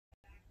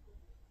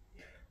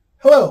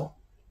Hello,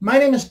 my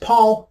name is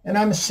Paul and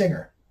I'm a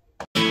singer.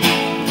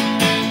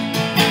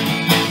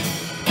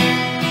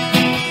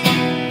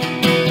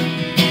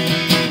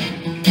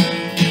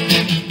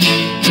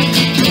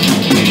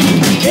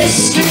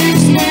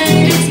 History's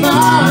made it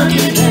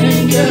smarter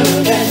than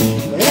good,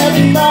 and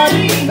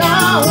everybody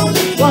knows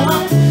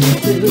what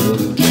to do.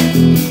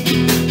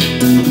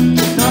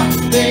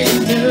 Nothing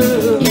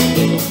new.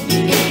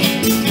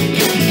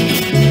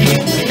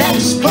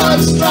 Let's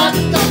construct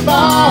a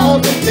ball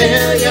to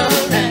failure,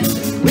 and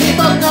we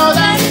both know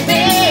that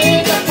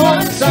bigger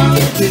points on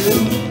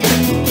two.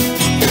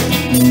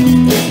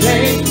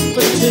 Play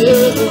for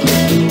two.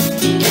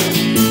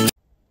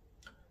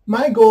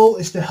 My goal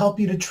is to help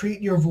you to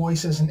treat your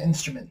voice as an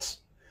instrument.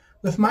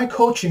 With my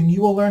coaching,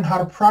 you will learn how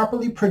to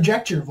properly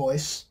project your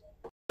voice,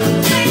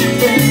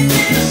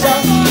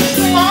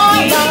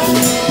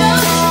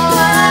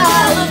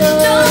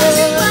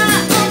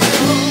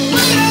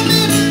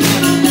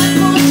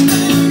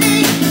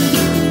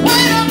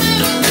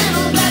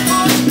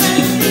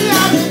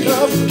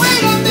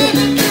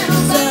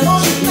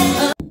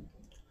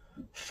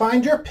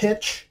 find your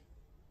pitch,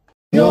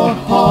 your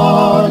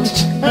heart,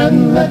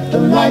 and let the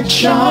light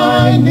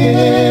shine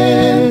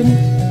in.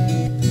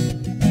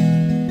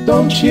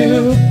 Don't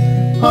you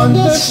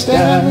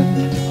understand?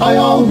 I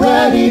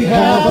already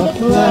have a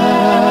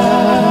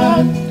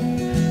plan.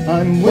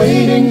 I'm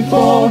waiting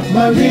for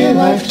my real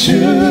life to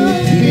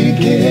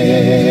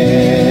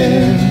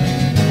begin.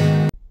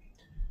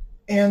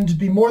 and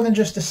be more than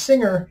just a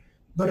singer,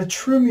 but a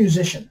true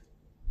musician.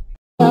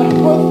 I'd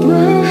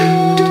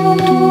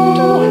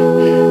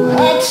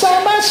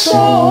sell my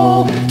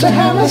soul to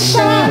have a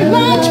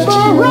silence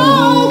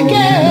broken.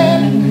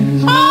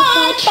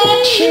 I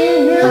thought she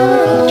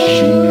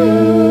knew.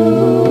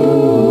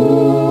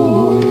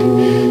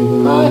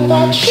 I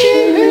thought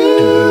she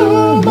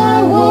knew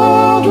my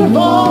world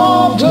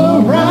revolved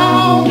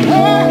around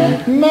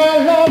her. My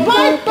love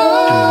might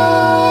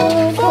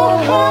burn for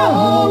her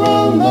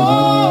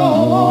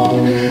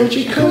alone, but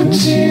she couldn't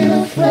see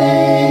the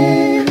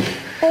flame.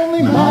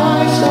 Only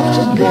myself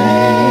to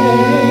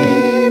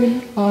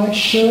blame. I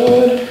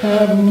should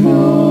have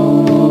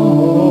known.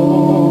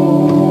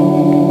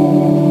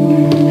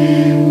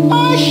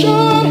 I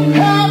should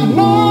have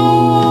known.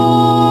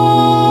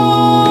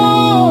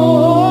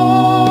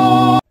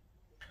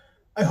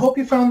 I hope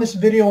you found this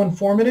video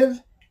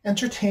informative,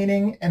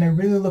 entertaining, and I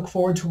really look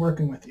forward to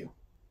working with you.